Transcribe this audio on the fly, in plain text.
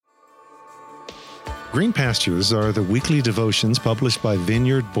Green Pastures are the weekly devotions published by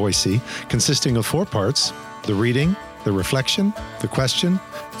Vineyard Boise, consisting of 4 parts: the reading, the reflection, the question,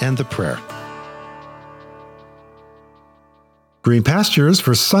 and the prayer. Green Pastures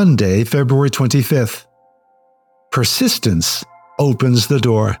for Sunday, February 25th. Persistence opens the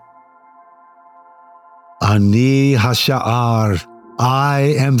door. Ani hasha'ar,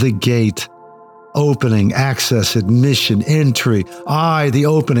 I am the gate. Opening, access, admission, entry. I, the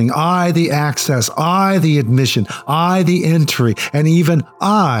opening. I, the access. I, the admission. I, the entry. And even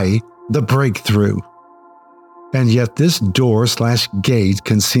I, the breakthrough. And yet this door/gate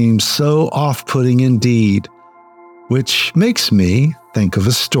can seem so off-putting indeed, which makes me think of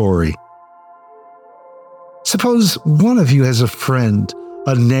a story. Suppose one of you has a friend,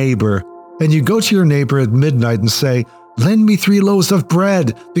 a neighbor, and you go to your neighbor at midnight and say, "Lend me 3 loaves of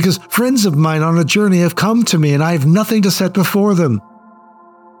bread, because friends of mine on a journey have come to me and I have nothing to set before them."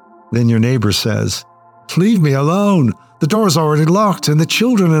 Then your neighbor says, "Leave me alone. The door's already locked and the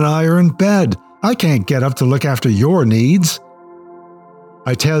children and I are in bed. I can't get up to look after your needs."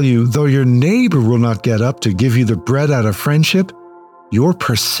 I tell you, though your neighbor will not get up to give you the bread out of friendship, your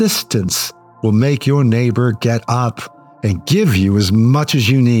persistence will make your neighbor get up and give you as much as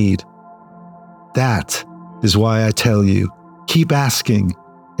you need. That is why I tell you, keep asking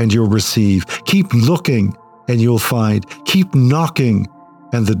and you'll receive. Keep looking and you'll find. Keep knocking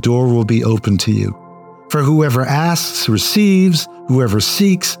and the door will be open to you. For whoever asks receives, whoever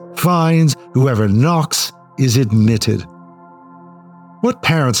seeks finds, whoever knocks is admitted. What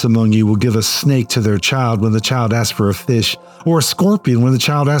parents among you will give a snake to their child when the child asks for a fish, or a scorpion when the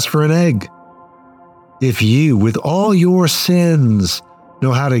child asks for an egg? If you, with all your sins,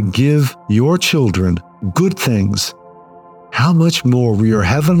 know how to give your children good things, how much more will your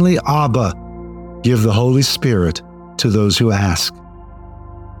heavenly Abba give the Holy Spirit to those who ask?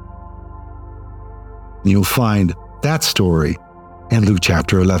 You'll find that story in Luke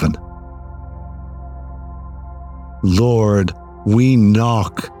chapter 11. Lord, we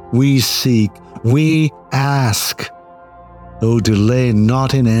knock, we seek, we ask. O delay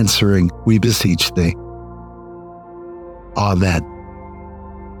not in answering, we beseech thee. Amen.